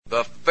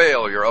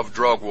failure of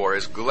drug war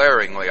is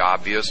glaringly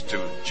obvious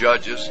to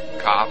judges,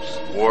 cops,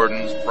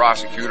 wardens,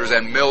 prosecutors,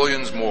 and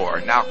millions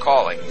more now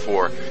calling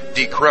for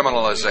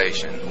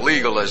decriminalization,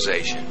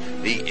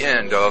 legalization, the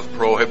end of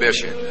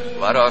prohibition.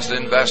 Let us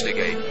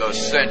investigate the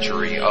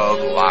century of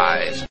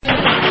lies.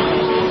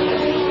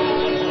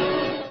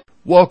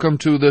 Welcome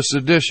to this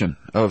edition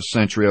of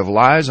Century of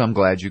Lies. I'm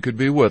glad you could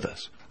be with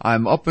us.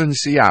 I'm up in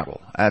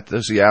Seattle at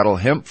the Seattle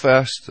Hemp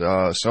Fest.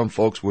 Some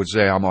folks would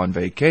say I'm on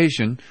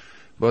vacation,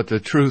 but the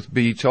truth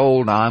be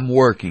told, I'm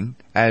working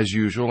as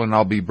usual, and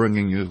I'll be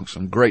bringing you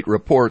some great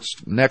reports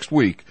next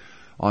week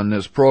on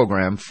this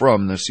program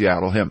from the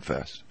Seattle Hemp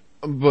Fest.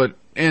 But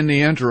in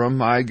the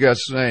interim, I guess,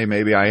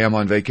 maybe I am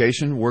on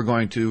vacation. We're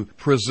going to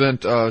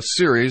present a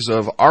series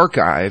of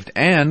archived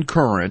and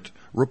current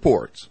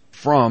reports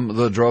from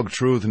the Drug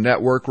Truth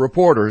Network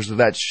reporters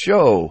that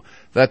show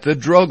that the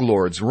drug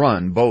lords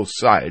run both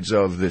sides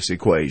of this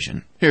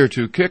equation. Here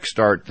to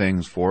kickstart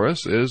things for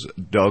us is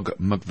Doug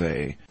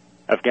McVeigh.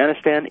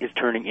 Afghanistan is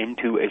turning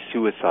into a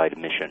suicide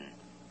mission.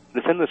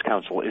 The Sendless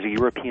Council is a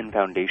European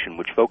foundation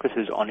which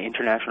focuses on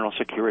international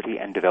security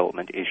and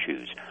development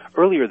issues.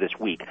 Earlier this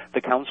week,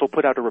 the Council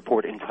put out a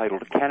report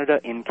entitled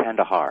Canada in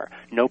Kandahar,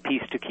 No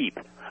Peace to Keep.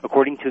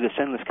 According to the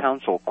Sendless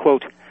Council,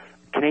 quote,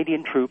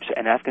 Canadian troops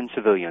and Afghan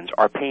civilians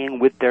are paying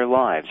with their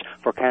lives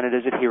for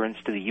Canada's adherence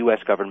to the U.S.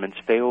 government's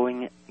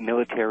failing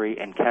military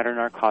and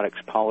counter-narcotics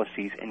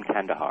policies in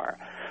Kandahar.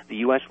 The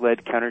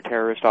U.S.-led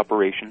counter-terrorist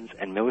operations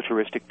and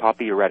militaristic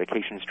poppy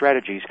eradication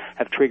strategies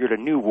have triggered a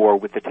new war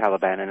with the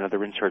Taliban and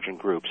other insurgent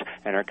groups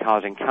and are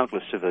causing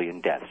countless civilian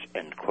deaths,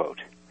 end quote.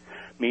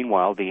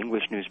 Meanwhile, the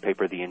English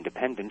newspaper The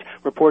Independent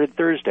reported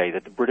Thursday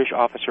that the British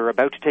officer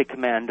about to take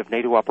command of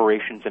NATO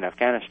operations in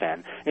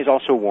Afghanistan is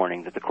also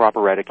warning that the crop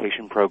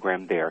eradication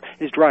program there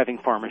is driving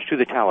farmers to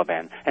the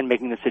Taliban and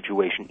making the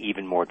situation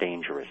even more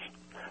dangerous.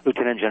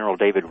 Lieutenant General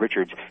David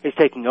Richards is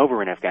taking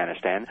over in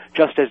Afghanistan,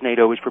 just as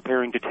NATO is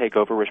preparing to take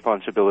over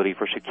responsibility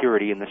for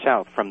security in the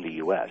south from the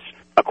U.S.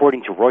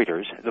 According to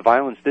Reuters, the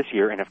violence this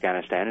year in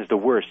Afghanistan is the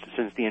worst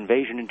since the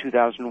invasion in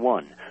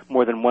 2001.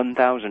 More than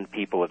 1,000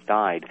 people have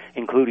died,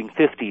 including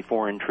 50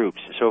 foreign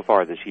troops so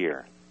far this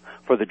year.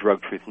 For the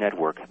Drug Truth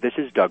Network, this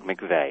is Doug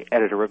McVeigh,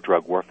 editor of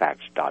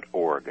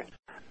DrugWarFacts.org.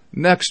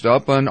 Next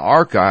up, an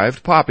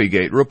archived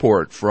Poppygate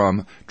report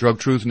from Drug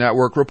Truth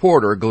Network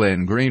reporter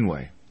Glenn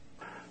Greenway.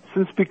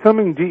 Since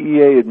becoming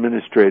DEA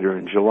administrator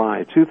in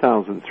July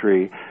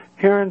 2003,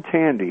 Karen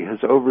Tandy has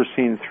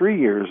overseen 3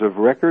 years of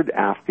record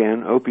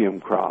Afghan opium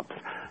crops,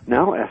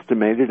 now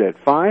estimated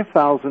at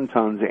 5,000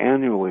 tons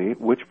annually,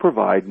 which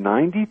provide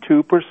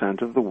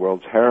 92% of the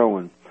world's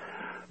heroin.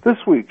 This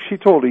week, she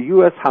told a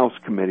U.S. House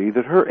committee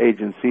that her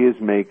agency is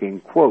making,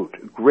 quote,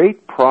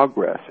 great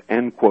progress,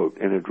 end quote,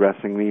 in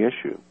addressing the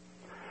issue.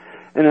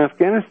 In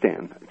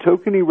Afghanistan,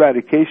 token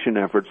eradication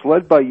efforts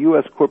led by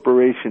U.S.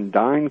 corporation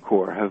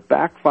DynCorp have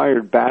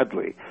backfired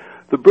badly.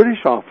 The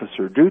British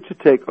officer, due to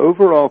take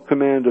overall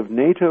command of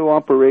NATO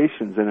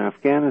operations in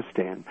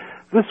Afghanistan,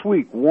 this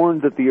week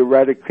warned that the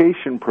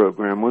eradication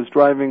program was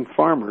driving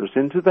farmers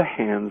into the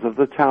hands of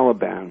the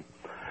Taliban.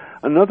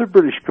 Another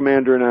British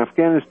commander in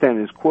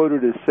Afghanistan is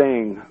quoted as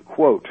saying,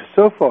 quote,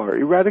 so far,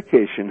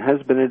 eradication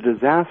has been a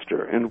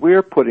disaster, and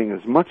we're putting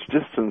as much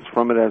distance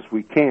from it as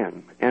we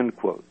can, end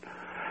quote.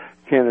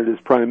 Canada's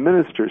Prime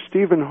Minister,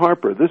 Stephen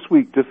Harper, this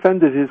week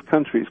defended his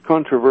country's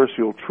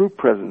controversial troop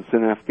presence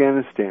in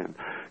Afghanistan,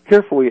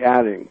 carefully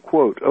adding,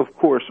 quote, of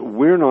course,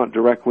 we're not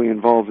directly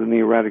involved in the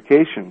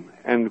eradication,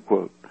 end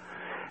quote.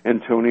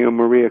 Antonio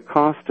Maria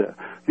Costa,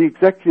 the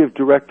executive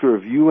director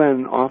of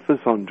UN Office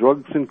on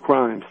Drugs and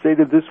Crime,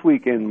 stated this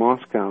week in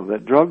Moscow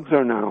that drugs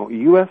are now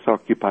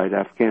U.S.-occupied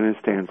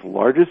Afghanistan's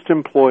largest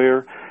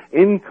employer,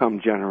 income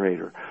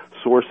generator,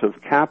 source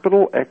of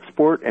capital,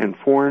 export, and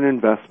foreign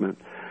investment.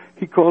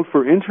 He called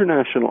for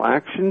international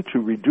action to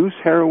reduce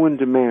heroin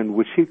demand,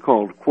 which he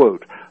called,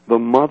 quote, the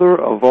mother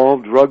of all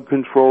drug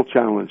control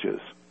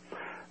challenges.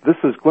 This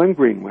is Glenn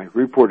Greenway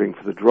reporting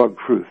for the Drug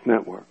Truth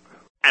Network.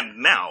 And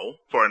now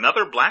for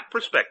another black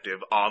perspective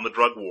on the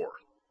drug war.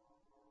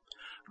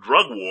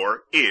 Drug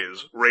war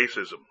is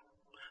racism.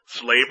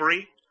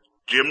 Slavery,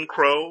 Jim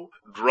Crow,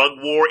 drug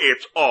war,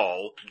 it's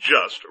all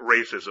just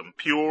racism,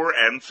 pure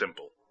and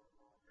simple.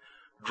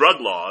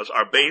 Drug laws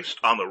are based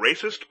on the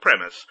racist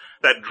premise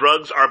that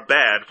drugs are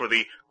bad for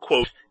the,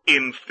 quote,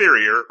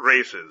 inferior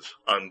races,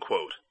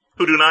 unquote,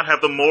 who do not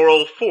have the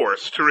moral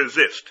force to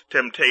resist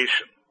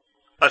temptation.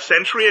 A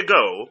century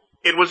ago,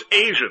 it was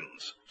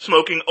Asians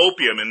smoking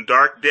opium in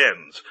dark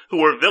dens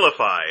who were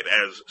vilified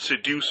as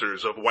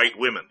seducers of white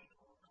women.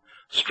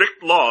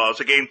 Strict laws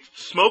against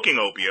smoking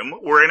opium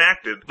were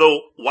enacted,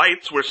 though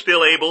whites were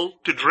still able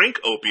to drink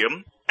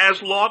opium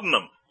as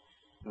laudanum.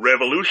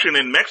 Revolution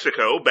in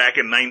Mexico back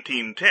in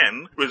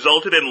 1910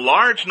 resulted in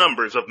large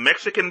numbers of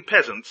Mexican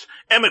peasants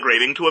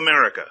emigrating to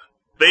America.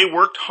 They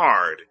worked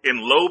hard in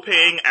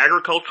low-paying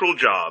agricultural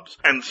jobs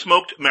and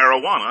smoked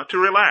marijuana to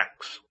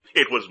relax.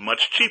 It was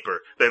much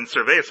cheaper than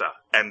cerveza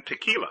and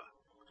tequila.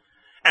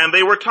 And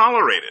they were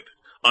tolerated,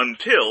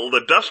 until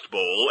the Dust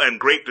Bowl and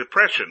Great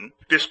Depression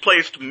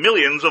displaced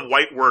millions of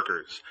white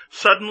workers.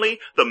 Suddenly,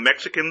 the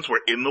Mexicans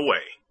were in the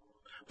way.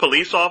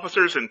 Police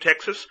officers in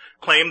Texas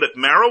claimed that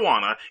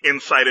marijuana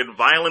incited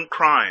violent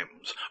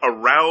crimes,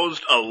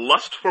 aroused a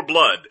lust for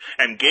blood,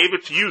 and gave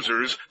its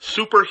users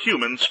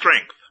superhuman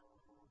strength.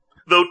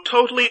 Though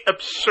totally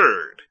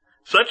absurd,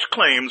 such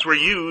claims were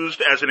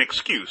used as an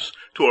excuse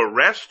to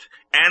arrest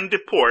and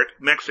deport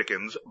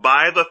Mexicans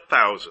by the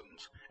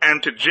thousands,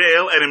 and to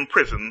jail and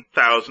imprison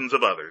thousands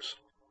of others.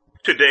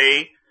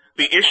 Today,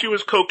 the issue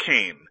is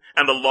cocaine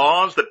and the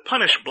laws that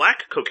punish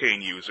black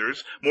cocaine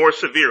users more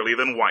severely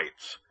than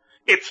whites.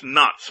 It's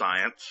not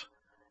science,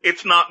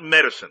 it's not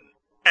medicine,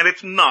 and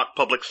it's not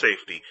public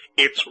safety.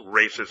 It's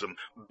racism.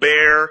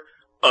 Bare,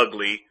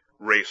 ugly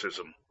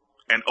racism.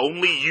 And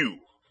only you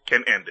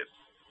can end it.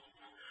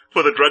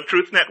 For the Drug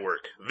Truth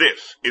Network,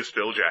 this is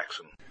Phil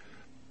Jackson.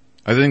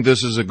 I think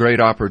this is a great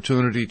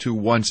opportunity to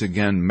once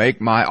again make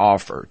my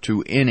offer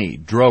to any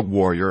drug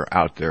warrior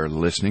out there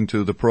listening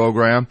to the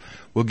program.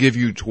 We'll give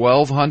you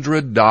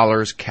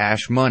 $1,200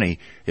 cash money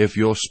if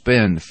you'll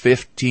spend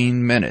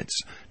 15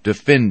 minutes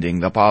defending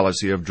the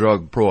policy of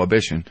drug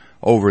prohibition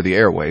over the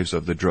airwaves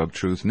of the Drug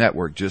Truth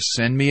Network. Just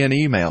send me an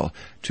email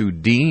to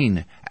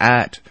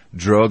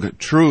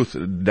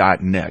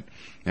dean@drugtruth.net.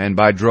 And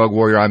by drug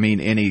warrior, I mean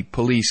any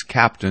police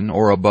captain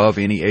or above,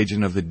 any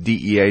agent of the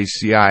DEA,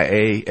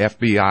 CIA,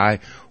 FBI,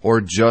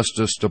 or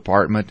Justice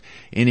Department,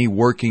 any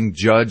working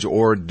judge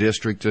or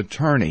district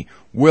attorney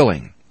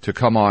willing to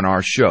come on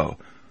our show.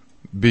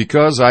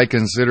 Because I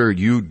consider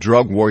you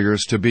drug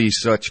warriors to be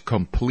such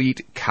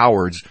complete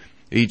cowards,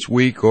 each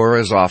week or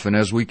as often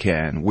as we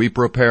can, we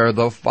prepare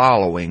the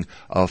following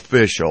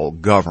official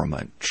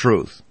government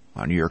truth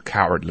on your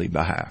cowardly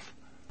behalf.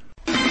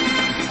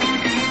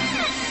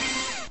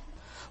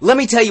 Let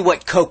me tell you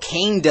what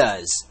cocaine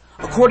does.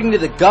 According to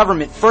the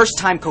government,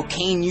 first-time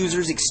cocaine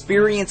users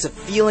experience a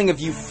feeling of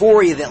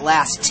euphoria that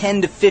lasts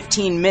 10 to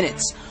 15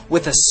 minutes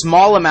with a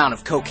small amount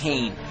of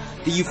cocaine.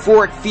 The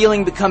euphoric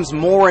feeling becomes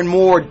more and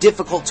more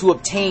difficult to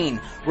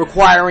obtain,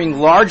 requiring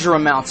larger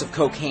amounts of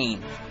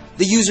cocaine.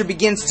 The user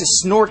begins to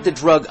snort the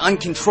drug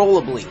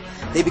uncontrollably.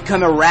 They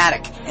become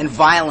erratic and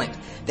violent.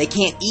 They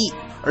can't eat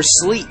or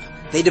sleep.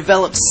 They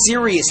develop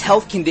serious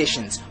health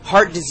conditions,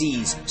 heart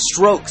disease,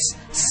 strokes,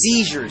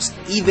 seizures,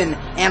 even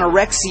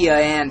anorexia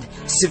and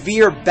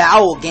severe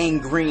bowel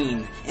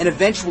gangrene, and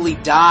eventually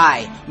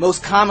die,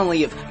 most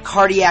commonly of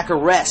cardiac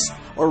arrest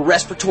or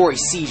respiratory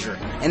seizure.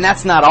 And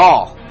that's not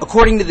all.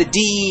 According to the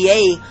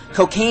DEA,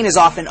 cocaine is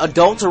often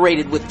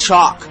adulterated with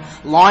chalk,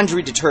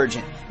 laundry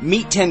detergent,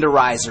 meat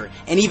tenderizer,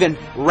 and even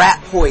rat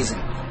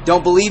poison.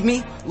 Don't believe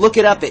me? Look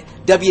it up at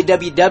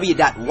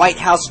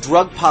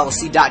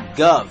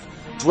www.whitehouse.drugpolicy.gov.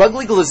 Drug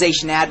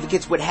legalization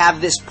advocates would have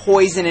this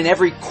poison in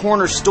every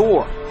corner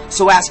store.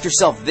 So ask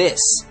yourself this.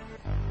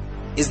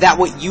 Is that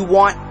what you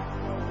want?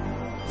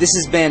 This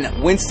has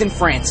been Winston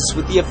Francis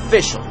with the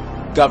official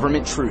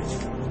Government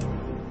Truth.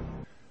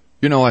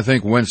 You know, I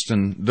think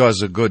Winston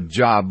does a good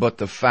job, but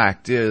the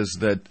fact is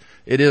that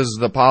it is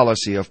the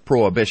policy of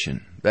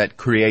prohibition that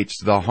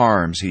creates the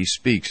harms he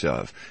speaks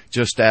of.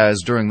 Just as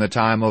during the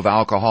time of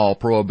alcohol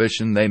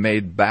prohibition, they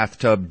made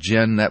bathtub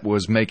gin that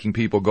was making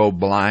people go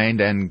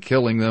blind and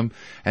killing them,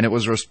 and it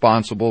was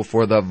responsible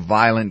for the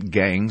violent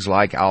gangs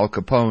like Al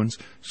Capone's,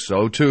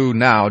 so too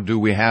now do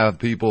we have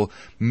people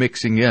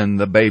mixing in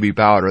the baby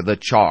powder, the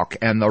chalk,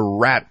 and the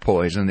rat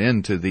poison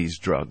into these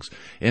drugs,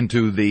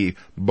 into the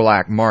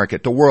black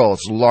market, the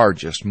world's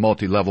largest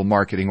multi-level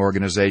marketing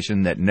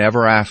organization that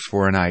never asks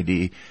for an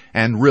ID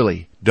and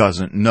really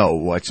doesn't know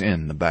what's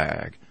in the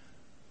bag.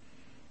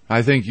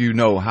 I think you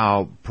know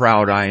how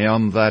proud I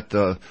am that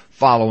the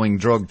following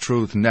Drug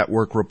Truth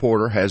Network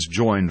reporter has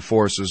joined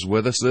forces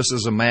with us. This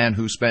is a man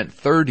who spent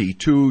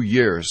 32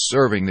 years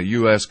serving the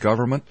U.S.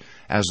 government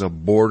as a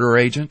border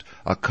agent,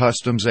 a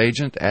customs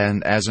agent,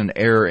 and as an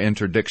air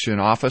interdiction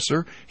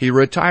officer. He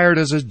retired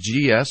as a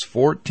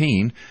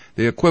GS-14,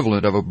 the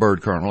equivalent of a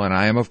bird colonel, and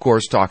I am, of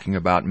course, talking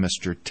about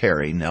Mr.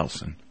 Terry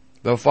Nelson.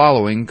 The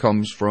following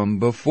comes from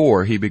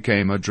before he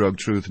became a Drug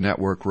Truth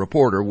Network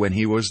reporter when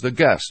he was the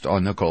guest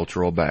on the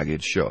Cultural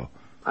Baggage Show.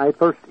 I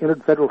first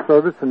entered federal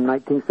service in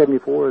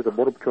 1974 as a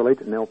Border Patrol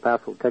agent in El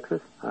Paso,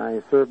 Texas.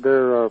 I served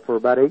there for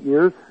about 8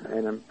 years, and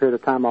in a period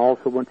of time I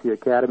also went to the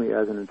academy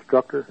as an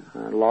instructor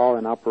in law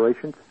and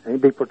operations,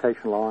 and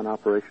deportation law and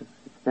operations.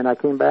 And I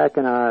came back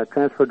and I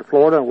transferred to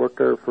Florida and worked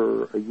there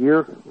for a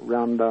year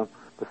around the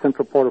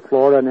central part of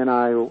Florida, and then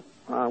I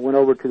went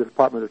over to the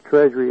Department of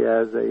Treasury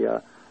as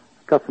a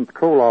Customs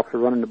Patrol officer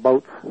running the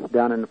boats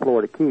down in the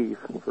Florida Keys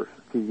for a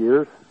few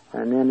years.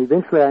 And then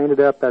eventually I ended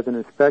up as an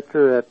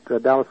inspector at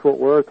Dallas-Fort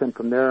Worth, and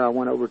from there I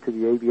went over to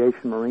the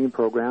Aviation Marine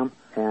program.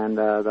 And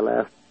the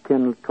last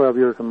 10, 12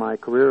 years of my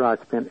career I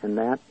spent in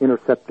that,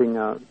 intercepting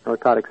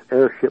narcotics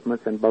air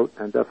shipments and boat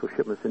and vessel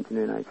shipments into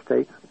the United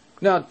States.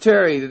 Now,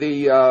 Terry,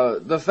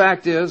 the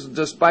fact is,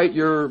 despite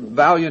your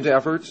valiant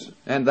efforts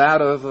and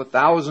that of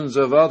thousands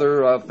of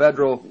other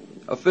federal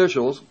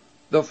officials,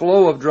 the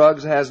flow of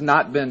drugs has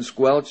not been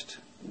squelched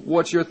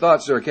What's your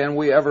thought, sir? Can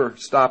we ever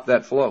stop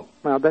that flow?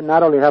 Well, they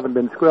not only haven't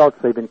been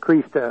squelched, they've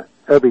increased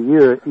every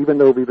year, even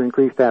though we've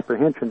increased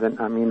apprehensions and,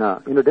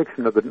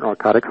 interdiction of the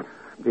narcotics.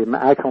 The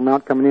actual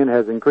amount coming in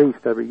has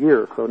increased every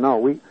year. So, no,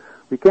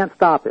 we can't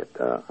stop it.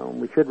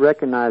 We should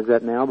recognize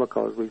that now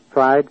because we've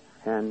tried,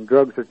 and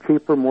drugs are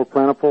cheaper, more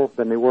plentiful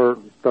than they were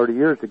 30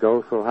 years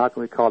ago, so how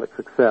can we call it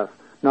success?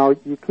 No,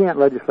 you can't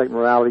legislate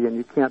morality, and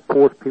you can't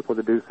force people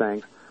to do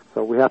things.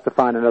 So we have to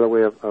find another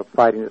way of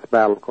fighting this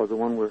battle because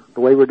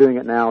the way we're doing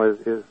it now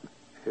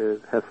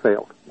has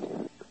failed.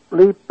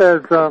 LEAP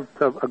is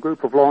a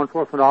group of law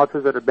enforcement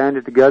officers that are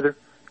banded together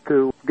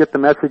to get the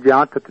message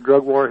out that the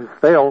drug war has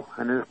failed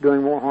and is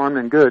doing more harm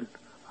than good.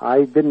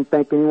 I didn't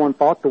think anyone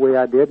thought the way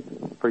I did.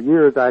 For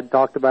years, I had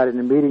talked about it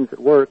in meetings at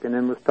work and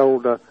then was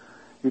told,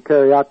 you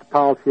carry out the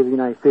policy of the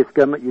United States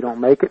government, you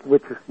don't make it,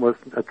 which was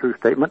a true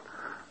statement.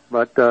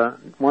 But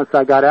once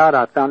I got out,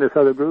 I found this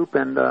other group,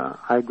 and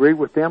I agreed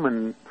with them,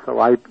 and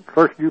so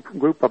first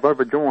group I've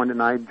ever joined,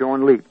 and I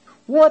joined LEAP.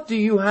 What do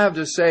you have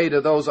to say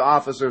to those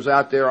officers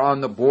out there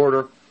on the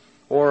border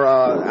or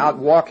out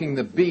walking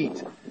the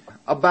beat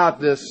about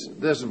this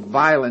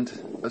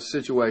violent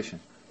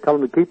situation? Tell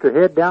them to keep their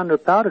head down, their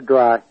powder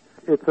dry.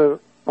 It's an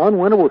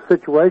unwinnable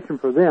situation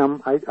for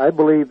them. I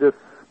believe this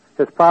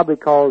has probably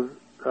caused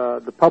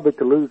the public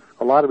to lose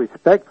a lot of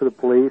respect for the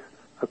police.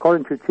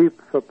 According to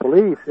chiefs of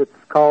police, it's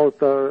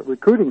caused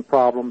recruiting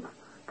problems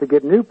to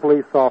get new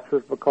police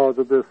officers because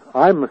of this.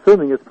 I'm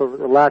assuming it's for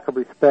the lack of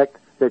respect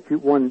that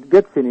one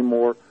gets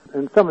anymore,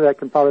 and some of that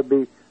can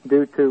probably be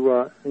due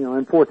to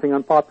enforcing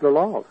unpopular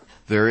laws.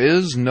 There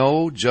is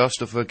no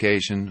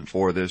justification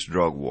for this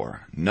drug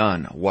war.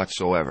 None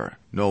whatsoever.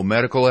 No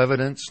medical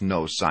evidence,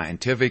 no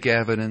scientific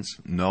evidence,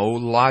 no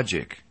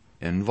logic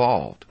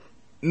involved.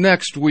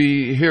 Next,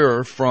 we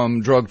hear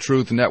from Drug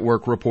Truth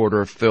Network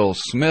reporter Phil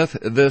Smith,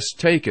 this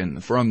taken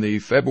from the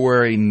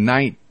February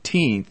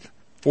 19th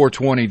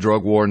 420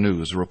 Drug War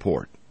News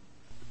report.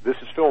 This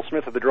is Phil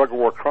Smith of the Drug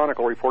War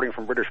Chronicle reporting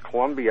from British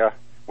Columbia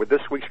with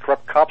this week's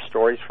corrupt cop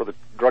stories for the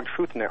Drug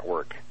Truth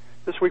Network.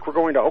 This week we're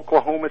going to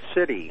Oklahoma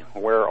City,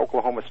 where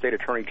Oklahoma State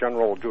Attorney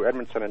General Drew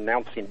Edmondson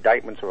announced the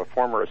indictments of a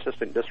former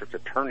assistant district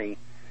attorney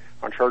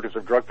on charges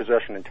of drug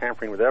possession and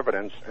tampering with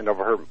evidence, and of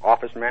her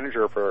office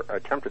manager for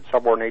attempted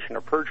subordination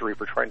of perjury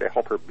for trying to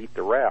help her beat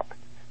the rap.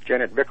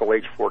 Janet Bickle,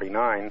 age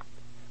 49,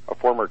 a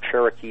former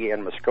Cherokee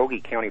and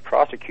Muskogee County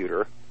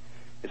prosecutor,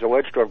 is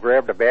alleged to have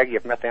grabbed a baggie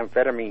of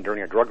methamphetamine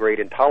during a drug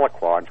raid in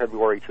Tahlequah in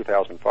February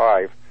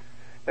 2005,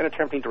 then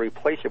attempting to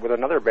replace it with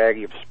another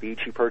baggie of speed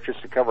she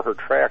purchased to cover her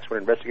tracks when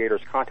investigators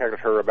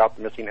contacted her about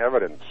the missing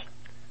evidence.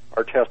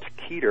 Artest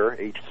Keeter,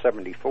 age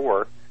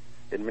 74,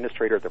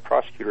 administrator at the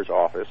prosecutor's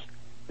office,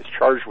 is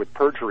charged with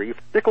perjury.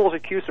 Bickle is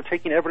accused of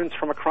taking evidence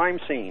from a crime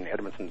scene,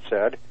 Edmondson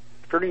said.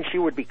 Fearing she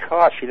would be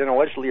caught, she then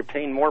allegedly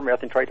obtained more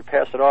meth and tried to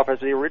pass it off as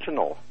the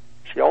original.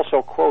 She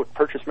also, quote,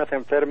 purchased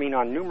methamphetamine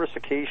on numerous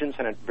occasions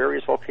and at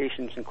various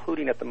locations,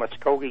 including at the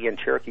Muskogee and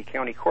Cherokee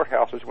County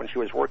courthouses when she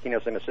was working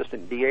as an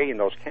assistant DA in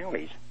those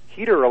counties.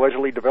 Keeter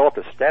allegedly developed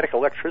a static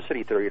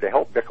electricity theory to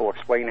help Bickle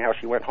explain how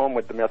she went home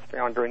with the meth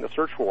found during the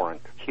search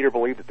warrant. Keeter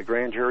believed that the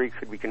grand jury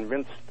could be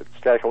convinced that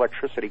static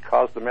electricity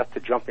caused the meth to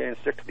jump in and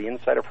stick to the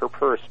inside of her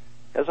purse.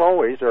 As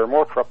always, there are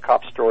more corrupt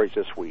cop stories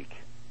this week.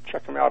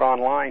 Check them out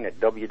online at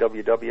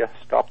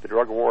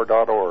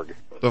www.stopthedrugwar.org.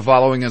 The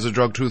following is a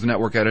Drug Truth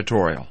Network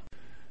editorial.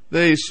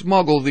 They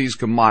smuggle these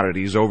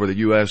commodities over the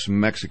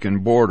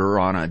U.S.-Mexican border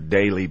on a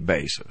daily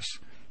basis,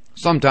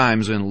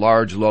 sometimes in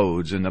large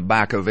loads in the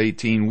back of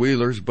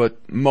 18-wheelers, but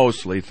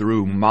mostly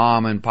through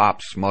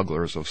mom-and-pop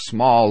smugglers of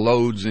small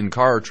loads in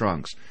car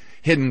trunks,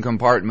 hidden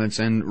compartments,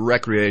 and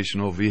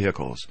recreational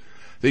vehicles.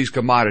 These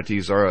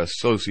commodities are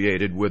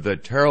associated with a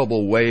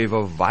terrible wave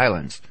of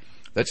violence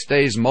that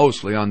stays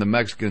mostly on the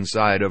Mexican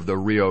side of the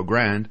Rio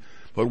Grande,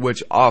 but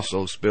which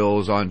also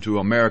spills onto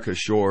America's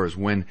shores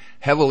when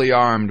heavily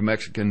armed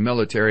Mexican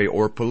military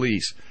or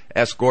police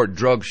escort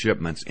drug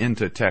shipments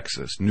into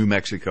Texas, New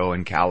Mexico,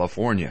 and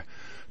California.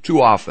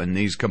 Too often,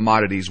 these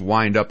commodities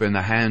wind up in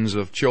the hands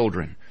of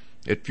children.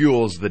 It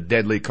fuels the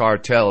deadly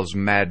cartel's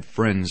mad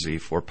frenzy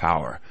for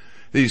power.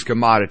 These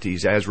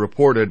commodities, as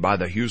reported by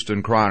the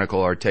Houston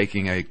Chronicle, are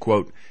taking a,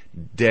 quote,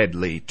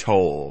 deadly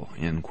toll,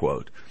 end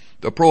quote.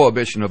 The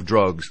prohibition of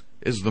drugs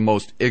is the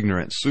most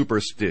ignorant,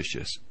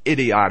 superstitious,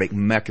 idiotic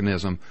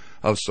mechanism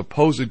of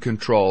supposed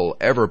control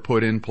ever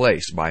put in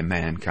place by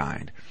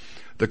mankind.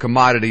 The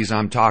commodities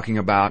I'm talking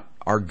about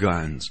are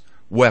guns,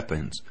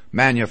 weapons,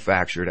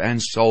 manufactured and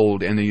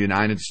sold in the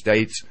United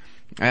States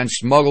and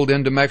smuggled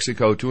into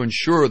Mexico to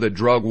ensure the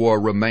drug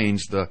war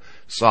remains the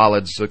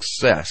solid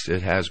success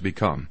it has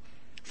become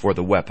for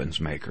the weapons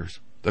makers,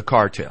 the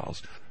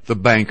cartels, the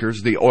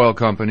bankers, the oil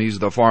companies,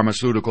 the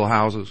pharmaceutical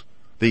houses,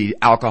 the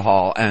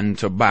alcohol and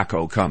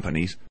tobacco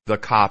companies, the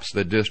cops,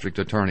 the district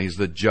attorneys,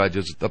 the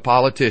judges, the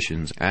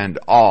politicians, and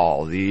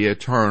all the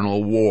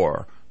eternal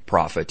war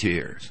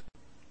profiteers.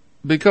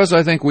 Because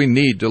I think we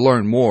need to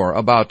learn more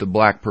about the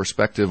black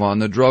perspective on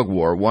the drug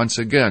war, once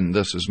again,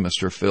 this is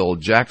Mr. Phil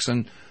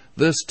Jackson,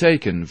 this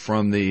taken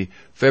from the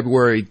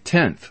February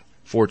 10th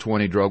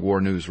 420 Drug War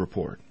News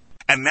Report.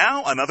 And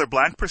now another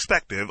black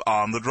perspective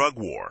on the drug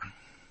war.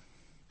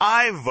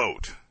 I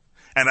vote,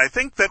 and I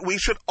think that we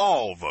should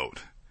all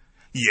vote.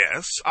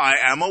 Yes, I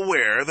am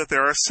aware that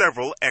there are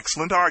several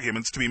excellent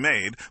arguments to be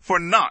made for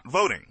not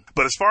voting.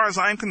 But as far as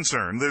I'm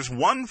concerned, there's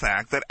one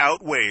fact that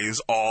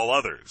outweighs all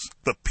others.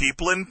 The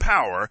people in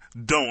power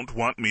don't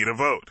want me to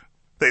vote.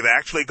 They've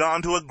actually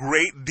gone to a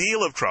great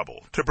deal of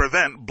trouble to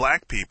prevent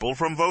black people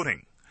from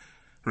voting.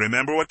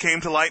 Remember what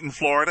came to light in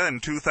Florida in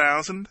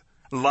 2000?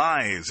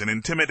 Lies and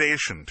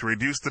intimidation to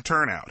reduce the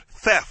turnout,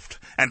 theft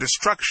and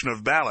destruction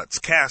of ballots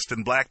cast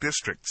in black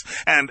districts,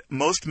 and,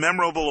 most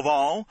memorable of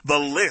all, the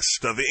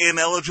list of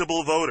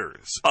ineligible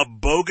voters, a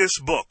bogus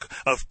book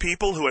of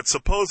people who had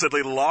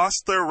supposedly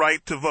lost their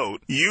right to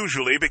vote,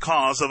 usually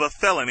because of a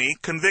felony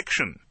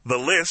conviction. The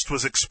list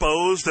was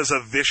exposed as a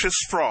vicious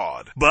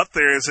fraud, but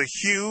there is a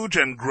huge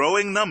and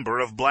growing number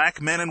of black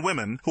men and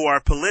women who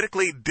are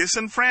politically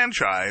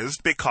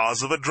disenfranchised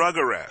because of a drug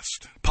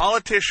arrest.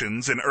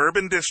 Politicians in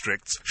urban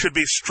districts should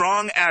be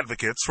strong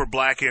advocates for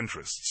black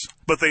interests,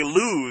 but they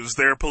lose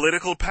their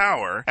political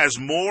power as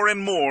more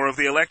and more of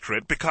the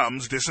electorate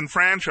becomes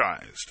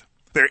disenfranchised.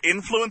 Their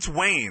influence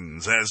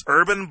wanes as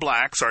urban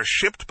blacks are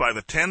shipped by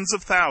the tens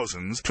of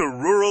thousands to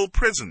rural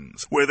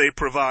prisons where they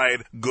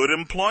provide good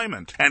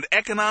employment and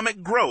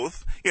economic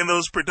growth in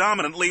those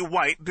predominantly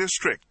white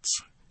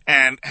districts.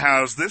 And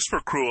how's this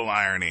for cruel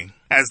irony?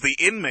 As the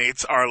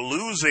inmates are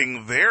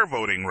losing their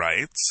voting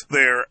rights,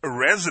 their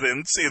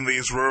residence in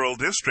these rural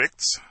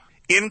districts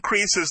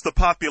increases the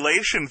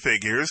population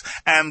figures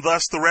and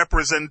thus the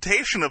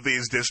representation of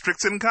these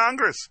districts in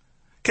Congress.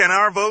 Can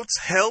our votes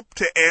help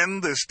to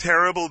end this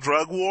terrible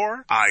drug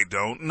war? I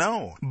don't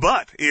know.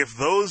 But if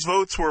those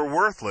votes were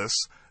worthless,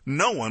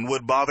 no one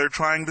would bother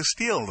trying to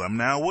steal them,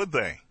 now would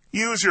they?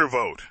 Use your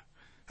vote.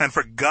 And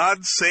for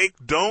God's sake,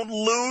 don't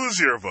lose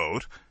your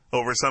vote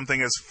over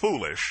something as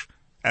foolish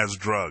as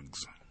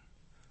drugs.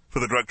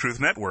 For the Drug Truth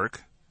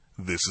Network,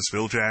 this is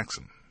Phil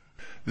Jackson.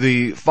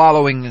 The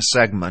following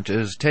segment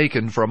is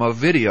taken from a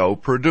video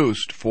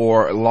produced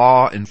for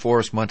law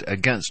enforcement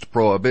against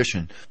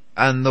prohibition,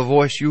 and the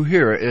voice you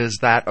hear is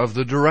that of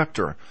the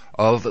director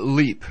of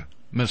LEAP,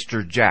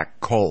 Mr.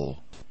 Jack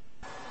Cole.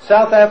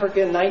 South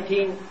Africa in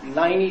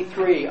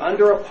 1993,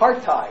 under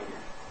apartheid,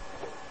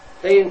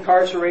 they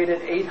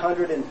incarcerated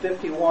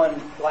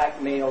 851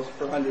 black males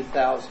per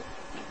 100,000.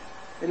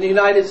 In the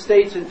United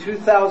States in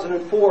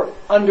 2004,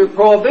 under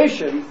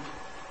prohibition,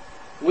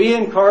 we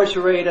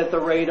incarcerate at the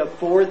rate of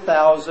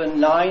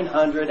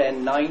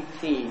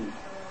 4,919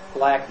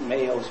 black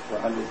males per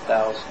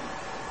 100,000.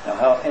 Now,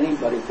 how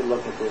anybody could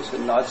look at this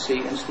and not see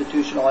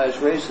institutionalized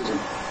racism,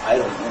 I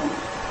don't know.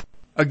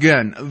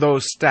 Again,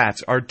 those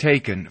stats are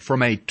taken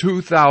from a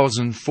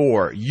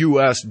 2004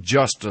 U.S.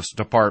 Justice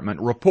Department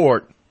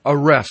report,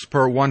 arrests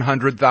per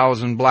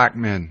 100,000 black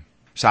men.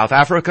 South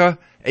Africa,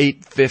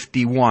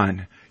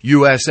 851.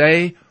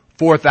 USA,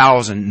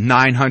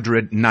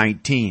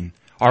 4,919.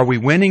 Are we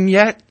winning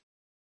yet?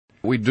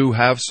 We do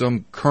have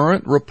some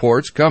current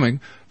reports coming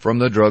from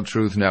the Drug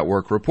Truth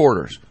Network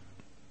reporters.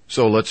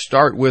 So let's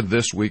start with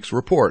this week's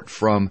report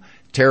from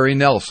Terry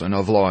Nelson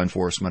of Law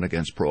Enforcement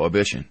Against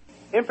Prohibition.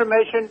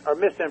 Information or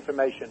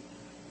misinformation?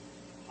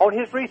 On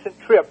his recent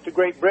trip to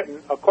Great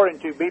Britain, according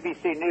to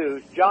BBC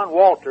News, John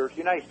Walters,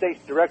 United States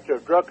Director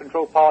of Drug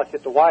Control Policy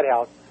at the White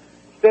House,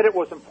 said it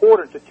was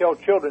important to tell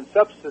children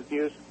substance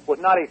abuse was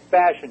not a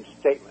fashion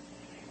statement.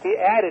 He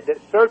added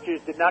that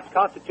searches did not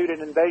constitute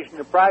an invasion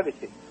of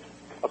privacy,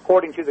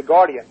 according to The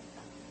Guardian.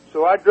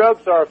 So our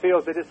drug czar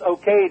feels that it's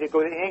okay to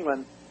go to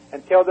England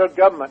and tell their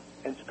government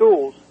and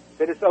schools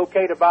that it's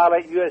okay to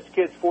violate U.S.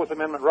 kids' Fourth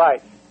Amendment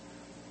rights.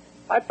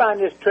 I find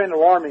this trend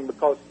alarming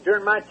because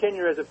during my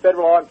tenure as a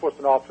federal law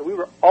enforcement officer, we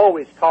were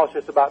always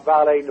cautious about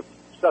violating the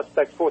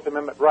suspect's Fourth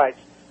Amendment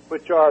rights,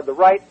 which are the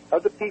right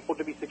of the people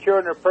to be secure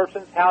in their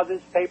persons,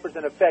 houses, papers,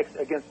 and effects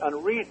against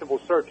unreasonable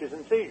searches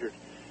and seizures.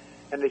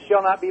 And they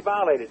shall not be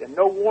violated, and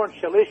no warrant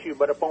shall issue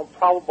but upon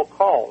probable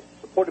cause,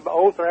 supported by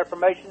oath or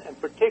affirmation, and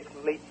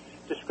particularly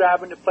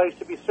describing the place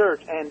to be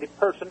searched and the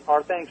person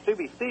or things to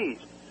be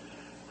seized.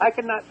 I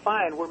cannot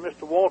find where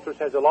Mr. Walters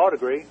has a law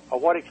degree or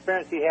what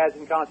experience he has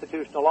in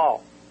constitutional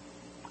law.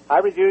 I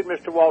reviewed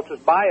Mr. Walters'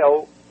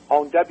 bio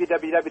on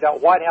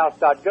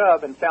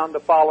www.whitehouse.gov and found the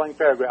following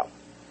paragraph.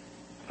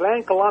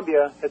 Glen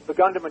Columbia has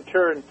begun to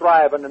mature and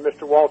thrive under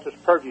Mr. Walters'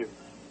 purview.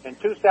 In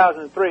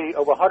 2003,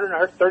 over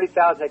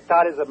 130,000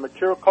 hectares of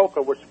mature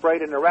coca were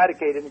sprayed and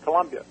eradicated in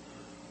Colombia,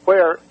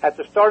 where, at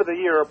the start of the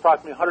year,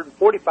 approximately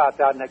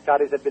 145,000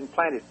 hectares had been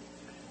planted.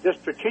 This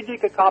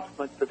strategic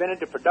accomplishment prevented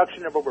the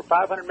production of over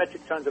 500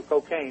 metric tons of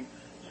cocaine,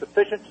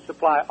 sufficient to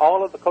supply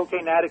all of the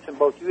cocaine addicts in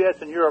both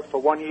U.S. and Europe for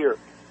 1 year.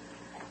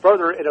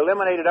 Further, it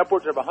eliminated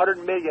upwards of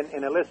 $100 million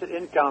in illicit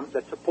income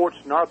that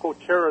supports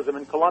narco-terrorism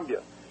in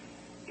Colombia.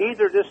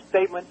 Either this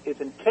statement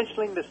is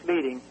intentionally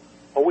misleading,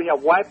 or we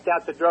have wiped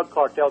out the drug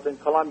cartels in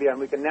Colombia and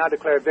we can now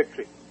declare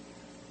victory.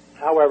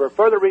 However,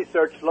 further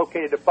research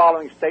located the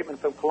following statement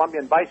from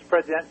Colombian Vice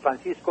President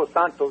Francisco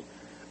Santos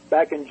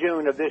back in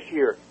June of this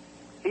year.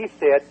 He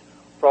said,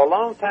 For a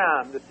long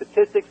time, the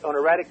statistics on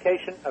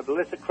eradication of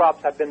illicit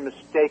crops have been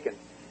mistaken.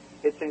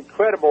 It's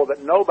incredible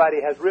that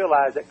nobody has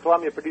realized that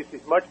Colombia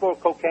produces much more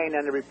cocaine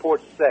than the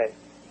reports say.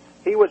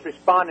 He was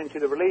responding to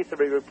the release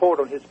of a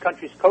report on his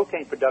country's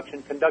cocaine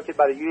production conducted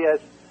by the U.S.,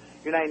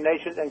 United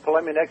Nations, and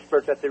Colombian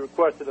experts at the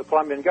request of the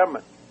Colombian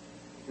government.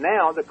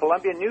 Now, the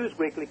Colombian news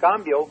weekly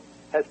Cambio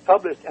has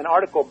published an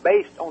article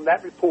based on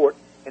that report,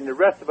 and the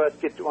rest of us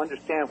get to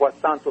understand what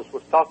Santos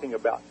was talking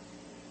about.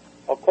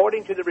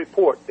 According to the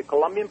report, the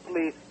Colombian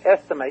police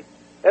estimate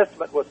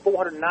was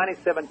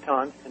 497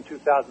 tons in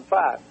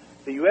 2005.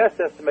 The U.S.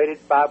 estimated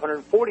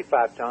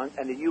 545 tons,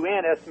 and the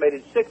UN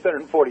estimated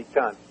 640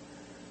 tons.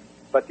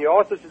 But the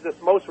authors of this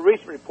most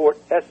recent report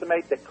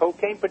estimate that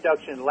cocaine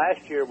production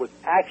last year was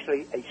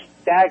actually a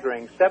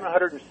staggering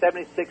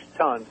 776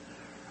 tons,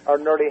 or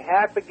nearly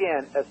half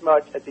again as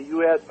much as the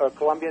U.S. or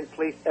Colombian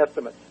police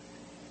estimates.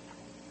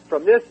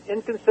 From this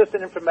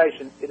inconsistent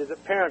information, it is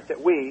apparent that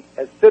we,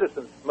 as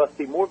citizens, must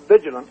be more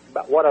vigilant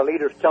about what our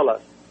leaders tell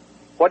us.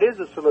 What is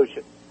the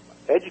solution?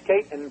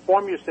 Educate and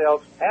inform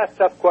yourselves. Ask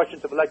tough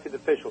questions of elected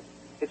officials.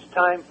 It's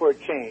time for a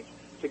change.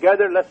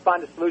 Together, let's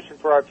find a solution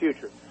for our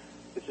future.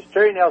 This is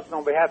Terry Nelson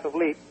on behalf of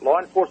LEAP, Law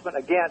Enforcement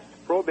Against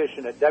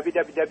Prohibition at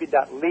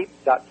www.leap.cc,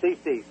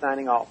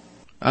 signing off.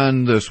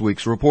 And this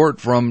week's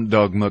report from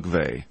Doug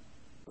McVeigh.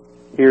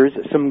 Here's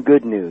some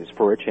good news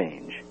for a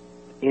change.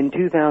 In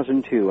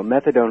 2002, a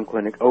methadone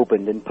clinic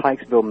opened in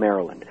Pikesville,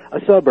 Maryland, a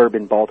suburb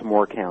in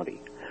Baltimore County.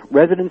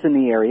 Residents in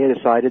the area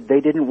decided they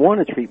didn't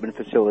want a treatment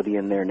facility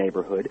in their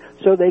neighborhood,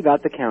 so they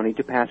got the county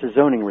to pass a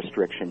zoning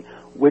restriction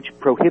which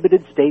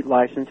prohibited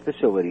state-licensed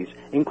facilities,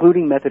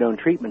 including methadone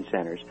treatment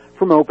centers,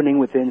 from opening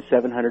within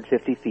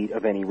 750 feet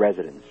of any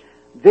residence.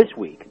 This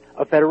week,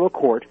 a federal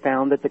court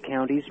found that the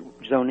county's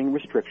zoning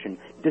restriction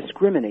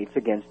discriminates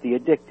against the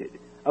addicted,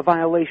 a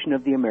violation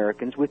of the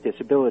Americans with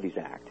Disabilities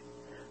Act.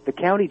 The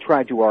county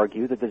tried to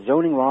argue that the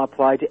zoning law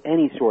applied to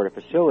any sort of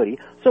facility,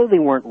 so they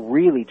weren't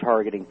really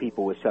targeting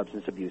people with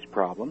substance abuse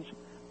problems.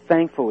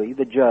 Thankfully,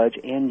 the judge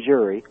and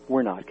jury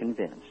were not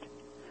convinced.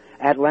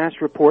 At last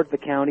report, the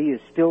county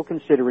is still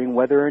considering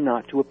whether or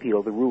not to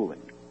appeal the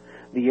ruling.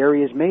 The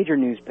area's major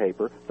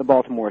newspaper, the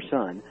Baltimore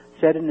Sun,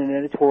 said in an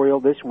editorial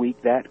this week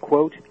that,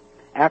 quote,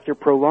 after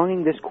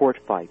prolonging this court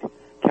fight,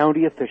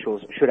 county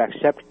officials should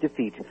accept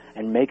defeat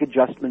and make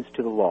adjustments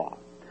to the law.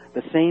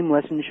 The same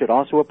lesson should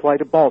also apply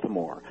to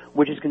Baltimore,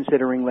 which is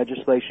considering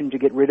legislation to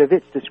get rid of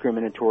its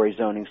discriminatory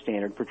zoning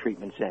standard for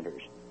treatment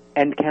centers.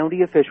 And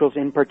county officials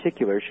in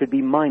particular should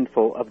be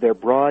mindful of their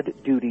broad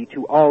duty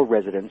to all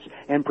residents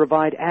and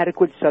provide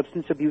adequate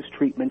substance abuse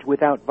treatment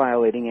without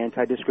violating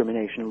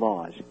anti-discrimination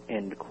laws,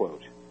 end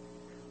quote.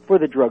 For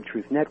the Drug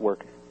Truth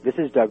Network, this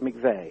is Doug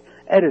McVeigh,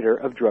 editor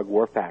of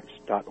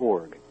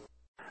DrugWarFacts.org.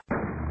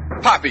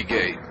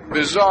 Poppygate,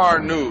 bizarre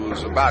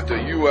news about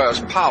the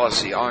U.S.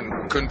 policy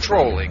on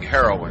controlling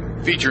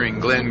heroin, featuring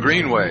Glenn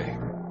Greenway.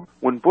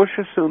 When Bush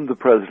assumed the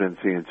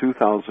presidency in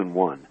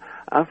 2001,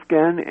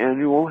 Afghan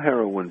annual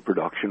heroin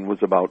production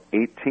was about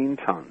 18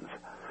 tons.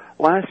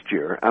 Last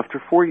year, after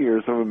 4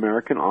 years of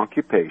American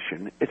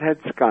occupation, it had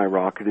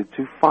skyrocketed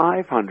to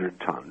 500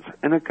 tons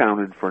and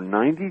accounted for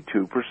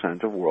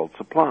 92% of world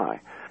supply.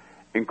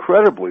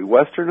 Incredibly,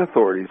 Western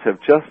authorities have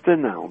just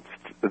announced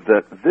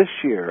that this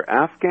year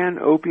Afghan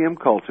opium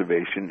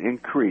cultivation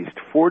increased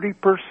 40%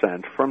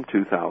 from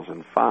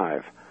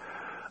 2005.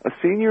 A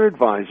senior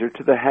advisor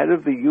to the head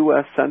of the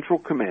U.S. Central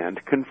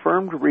Command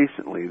confirmed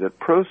recently that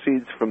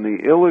proceeds from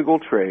the illegal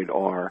trade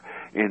are,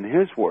 in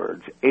his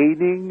words,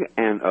 aiding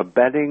and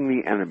abetting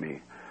the enemy.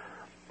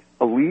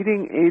 A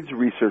leading AIDS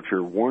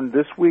researcher warned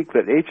this week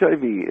that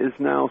HIV is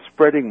now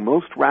spreading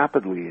most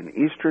rapidly in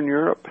Eastern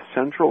Europe,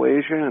 Central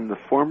Asia, and the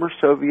former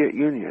Soviet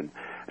Union,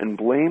 and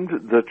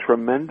blamed the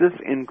tremendous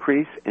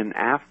increase in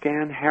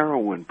Afghan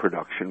heroin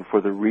production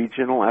for the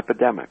regional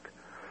epidemic.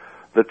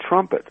 The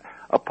Trumpet,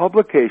 a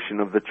publication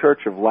of the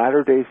Church of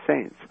Latter-day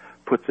Saints,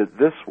 puts it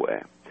this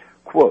way,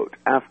 quote,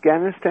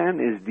 Afghanistan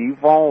is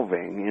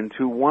devolving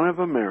into one of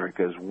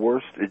America's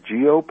worst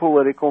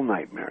geopolitical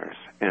nightmares,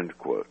 end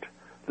quote.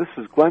 This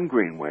is Glenn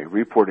Greenway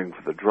reporting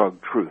for the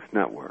Drug Truth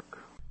Network.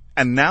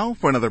 And now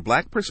for another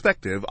black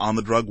perspective on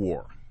the drug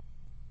war.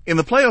 In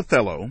the play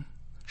Othello,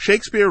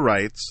 Shakespeare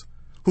writes,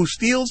 who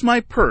steals my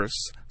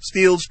purse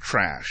steals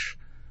trash.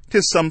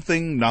 'Tis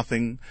something,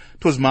 nothing,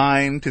 'twas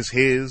mine, 'tis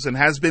his, and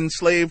has been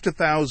slave to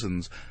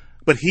thousands.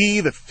 But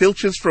he that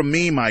filches from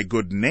me my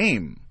good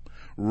name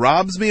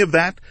robs me of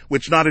that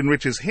which not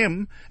enriches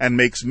him, and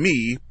makes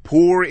me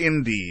poor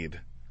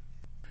indeed.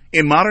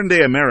 In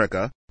modern-day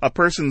America, a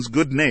person's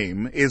good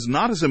name is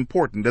not as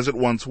important as it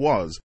once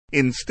was.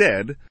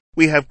 Instead,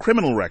 we have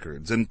criminal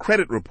records and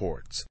credit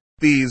reports.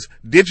 These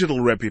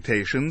digital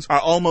reputations are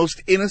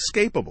almost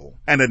inescapable,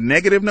 and a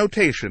negative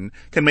notation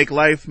can make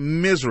life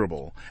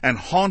miserable and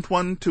haunt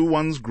one to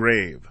one's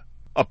grave.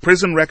 A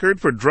prison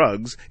record for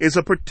drugs is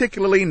a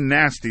particularly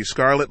nasty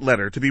scarlet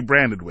letter to be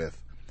branded with.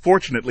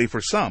 Fortunately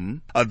for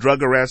some, a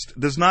drug arrest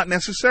does not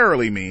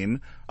necessarily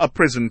mean a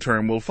prison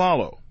term will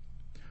follow.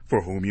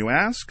 For whom, you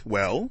ask?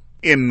 Well,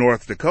 In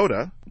North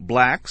Dakota,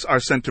 blacks are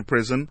sent to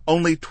prison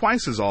only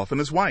twice as often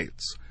as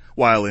whites,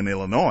 while in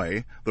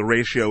Illinois, the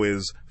ratio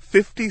is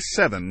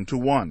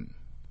 57-1.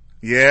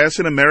 Yes,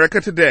 in America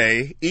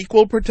today,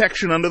 equal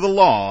protection under the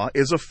law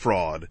is a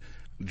fraud.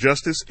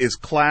 Justice is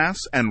class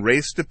and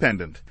race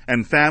dependent,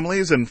 and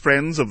families and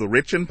friends of the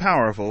rich and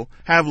powerful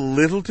have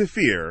little to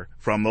fear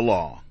from the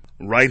law.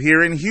 Right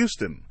here in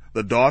Houston,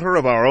 the daughter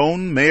of our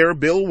own Mayor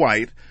Bill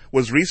White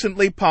was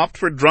recently popped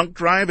for drunk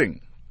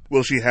driving.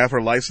 Will she have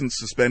her license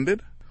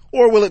suspended?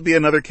 Or will it be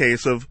another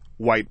case of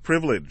white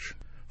privilege?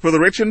 For the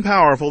rich and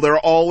powerful, there are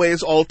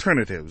always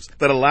alternatives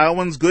that allow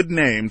one's good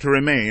name to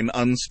remain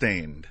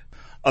unstained.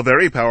 A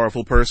very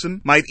powerful person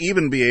might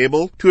even be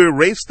able to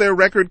erase their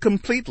record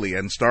completely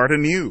and start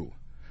anew.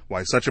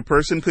 Why, such a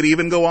person could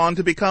even go on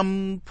to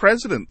become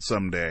president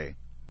someday.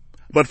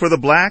 But for the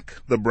black,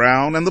 the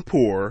brown, and the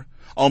poor,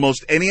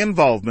 almost any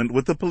involvement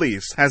with the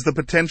police has the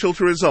potential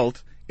to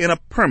result in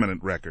a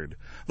permanent record,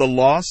 the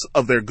loss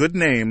of their good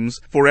names,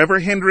 forever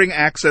hindering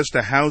access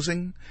to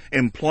housing,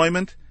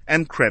 employment,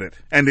 and credit,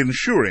 and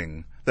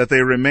ensuring that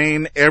they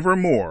remain ever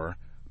more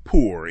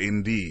poor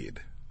indeed.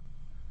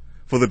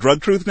 For the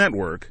Drug Truth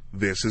Network,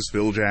 this is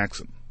Phil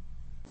Jackson.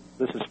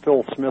 This is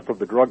Phil Smith of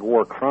the Drug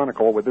War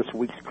Chronicle with this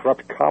week's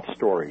Corrupt Cop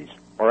Stories.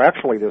 Or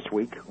actually this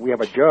week, we have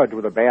a judge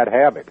with a bad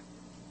habit.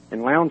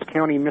 In Lowndes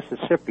County,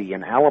 Mississippi,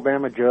 an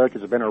Alabama judge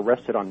has been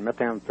arrested on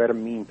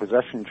methamphetamine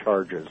possession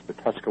charges, the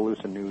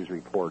Tuscaloosa News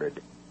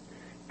reported.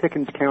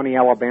 Pickens County,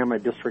 Alabama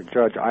District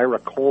Judge Ira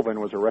Colvin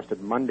was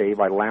arrested Monday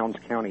by Lowndes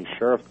County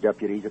Sheriff's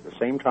deputies at the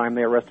same time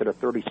they arrested a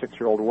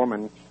 36-year-old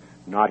woman,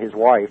 not his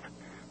wife,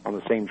 on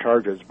the same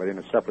charges, but in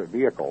a separate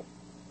vehicle.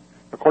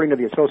 According to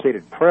the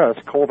Associated Press,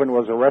 Colvin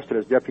was arrested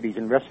as deputies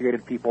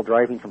investigated people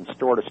driving from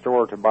store to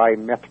store to buy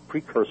meth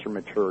precursor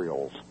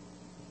materials.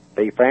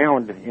 They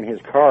found in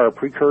his car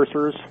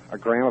precursors, a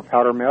gram of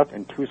powder meth,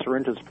 and 2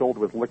 syringes filled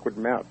with liquid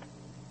meth.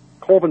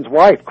 Colvin's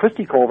wife,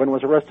 Christy Colvin,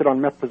 was arrested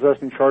on meth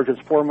possession charges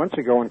 4 months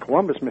ago in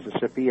Columbus,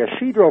 Mississippi, as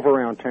she drove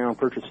around town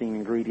purchasing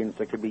ingredients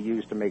that could be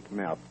used to make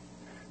meth.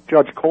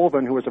 Judge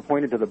Colvin, who was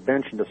appointed to the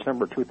bench in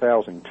December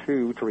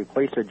 2002 to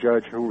replace a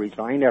judge who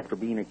resigned after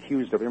being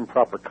accused of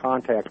improper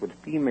contact with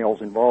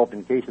females involved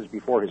in cases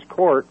before his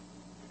court,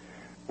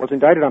 was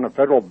indicted on a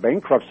federal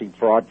bankruptcy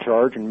fraud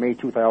charge in May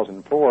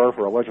 2004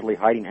 for allegedly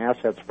hiding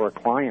assets for a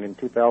client in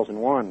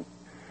 2001.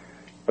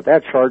 But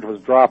that charge was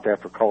dropped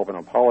after Colvin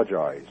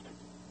apologized.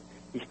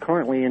 He's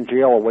currently in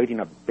jail awaiting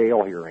a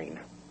bail hearing.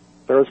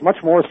 There is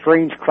much more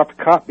strange corrupt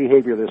cop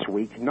behavior this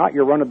week, not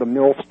your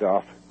run-of-the-mill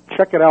stuff.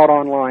 Check it out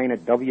online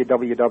at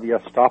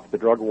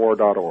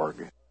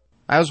www.stopthedrugwar.org.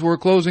 As we're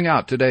closing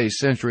out today's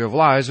Century of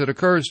Lies, it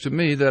occurs to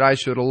me that I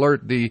should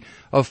alert the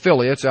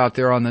affiliates out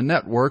there on the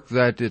network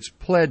that it's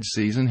pledge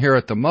season here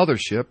at the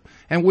mothership,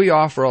 and we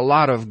offer a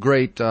lot of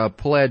great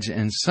pledge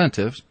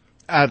incentives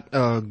at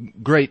a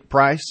great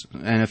price,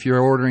 and if you're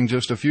ordering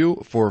just a few,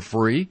 for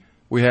free.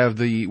 We have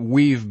the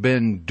We've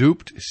Been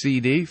Duped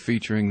CD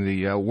featuring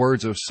the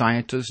words of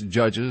scientists,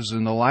 judges,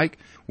 and the like.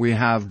 We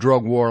have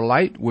Drug War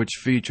Light, which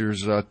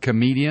features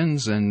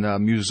comedians and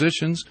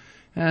musicians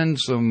and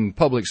some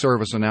public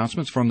service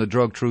announcements from the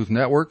Drug Truth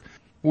Network.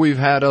 We've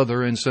had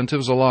other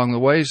incentives along the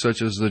way,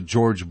 such as the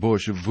George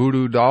Bush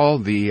voodoo doll,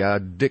 the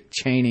Dick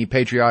Cheney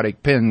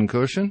patriotic pin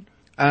cushion.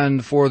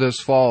 And for this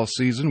fall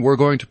season, we're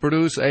going to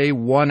produce a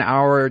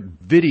 1-hour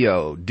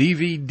video,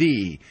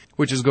 DVD,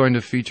 which is going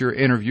to feature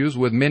interviews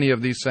with many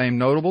of these same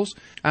notables,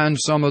 and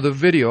some of the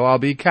video I'll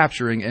be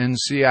capturing in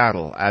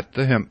Seattle at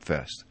the Hemp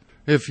Fest.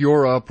 If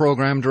you're a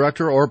program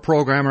director or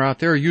programmer out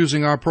there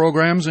using our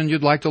programs and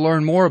you'd like to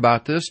learn more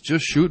about this,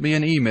 just shoot me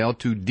an email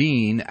to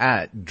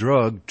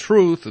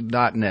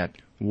dean@drugtruth.net.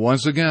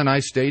 Once again, I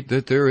state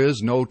that there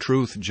is no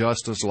truth,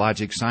 justice,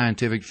 logic,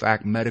 scientific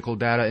fact, medical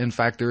data. In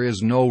fact, there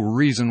is no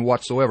reason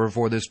whatsoever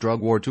for this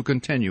drug war to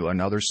continue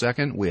another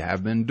second. We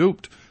have been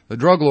duped. The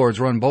drug lords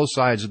run both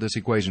sides of this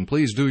equation.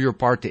 Please do your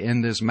part to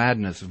end this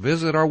madness.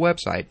 Visit our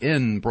website,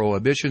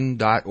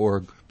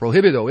 endprohibition.org.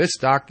 Prohibido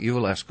está y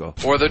Valesco.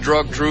 For the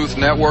Drug Truth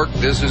Network,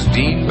 this is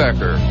Dean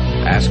Becker,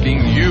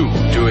 asking you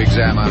to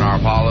examine our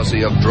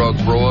policy of drug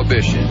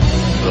prohibition,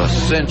 the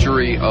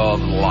Century of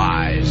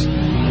Lies.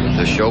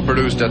 The show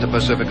produced at the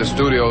Pacifica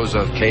Studios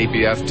of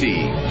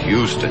KPFT,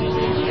 Houston.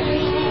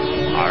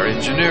 Our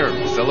engineer,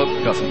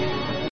 Philip Guthrie.